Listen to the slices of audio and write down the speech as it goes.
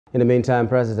In the meantime,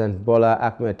 President Bola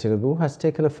Ahmed Tinubu has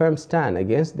taken a firm stand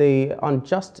against the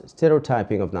unjust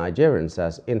stereotyping of Nigerians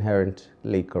as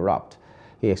inherently corrupt.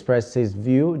 He expressed his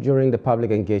view during the public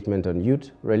engagement on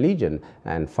youth, religion,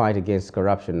 and fight against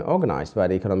corruption organized by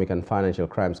the Economic and Financial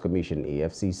Crimes Commission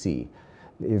 (EFCC).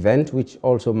 The event, which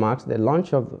also marks the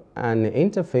launch of an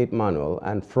interfaith manual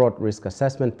and fraud risk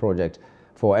assessment project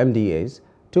for MDAs,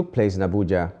 took place in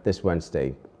Abuja this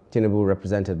Wednesday. Tinubu,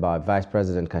 represented by Vice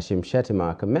President Kashim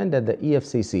Shettima, commended the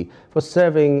EFCC for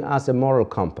serving as a moral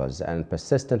compass and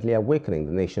persistently awakening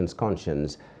the nation's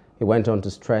conscience. He went on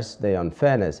to stress the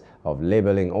unfairness of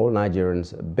labeling all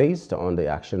Nigerians based on the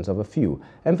actions of a few,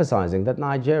 emphasizing that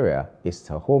Nigeria is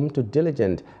a home to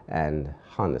diligent and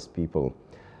honest people.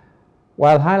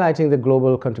 While highlighting the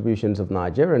global contributions of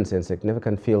Nigerians in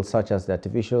significant fields such as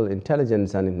artificial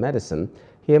intelligence and in medicine,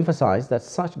 he emphasized that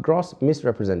such gross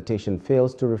misrepresentation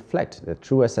fails to reflect the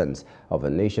true essence of a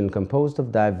nation composed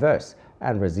of diverse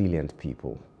and resilient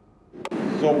people.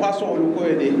 So, Pastor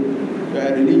Olukoyede, you are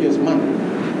a religious man.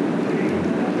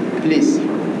 Please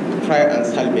try and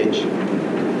salvage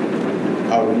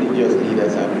our religious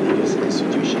leaders and religious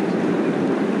institutions.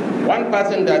 One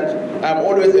person that I'm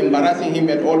always embarrassing him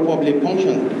at all public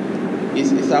functions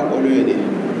is Isaac Olukoyede,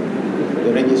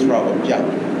 the registrar of JAM.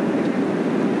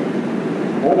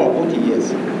 Over 40 years,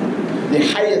 the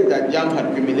highest that JAM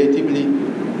had cumulatively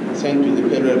sent to the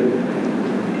federal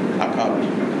account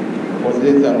was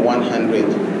less than $100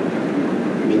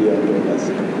 million.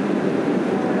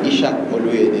 Ishaq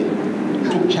Olukoyede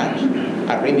took charge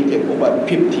and remitted over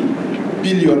 50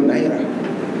 billion naira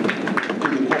to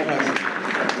the coffers.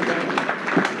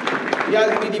 He has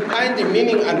redefined the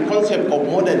meaning and concept of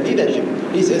modern leadership.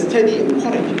 He's a steady in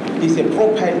courage. He's a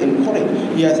profile in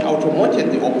courage. He has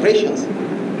automated the operations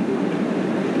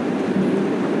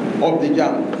of the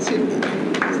JAM.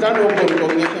 Stand up for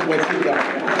recognition, but sit down.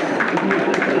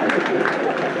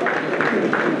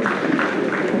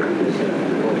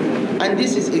 And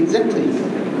this is exactly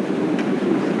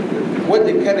what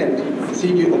the current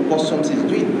CG of Customs is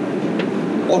doing,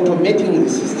 automating the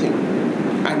system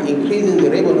and increasing the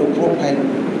revenue profile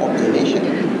of the nation.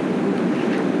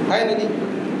 Finally,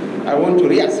 I want to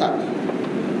reassert,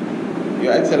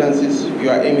 Your Excellencies,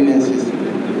 Your Eminences,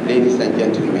 ladies and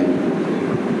gentlemen,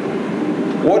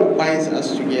 what binds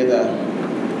us together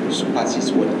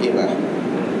surpasses whatever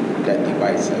that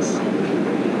divides us.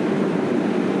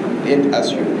 Let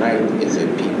us unite as a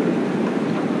people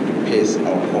to face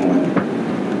our common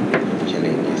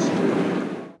challenges.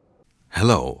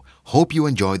 Hello, hope you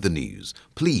enjoyed the news.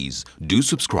 Please do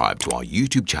subscribe to our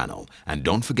YouTube channel and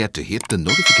don't forget to hit the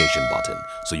notification button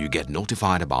so you get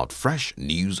notified about fresh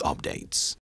news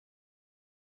updates.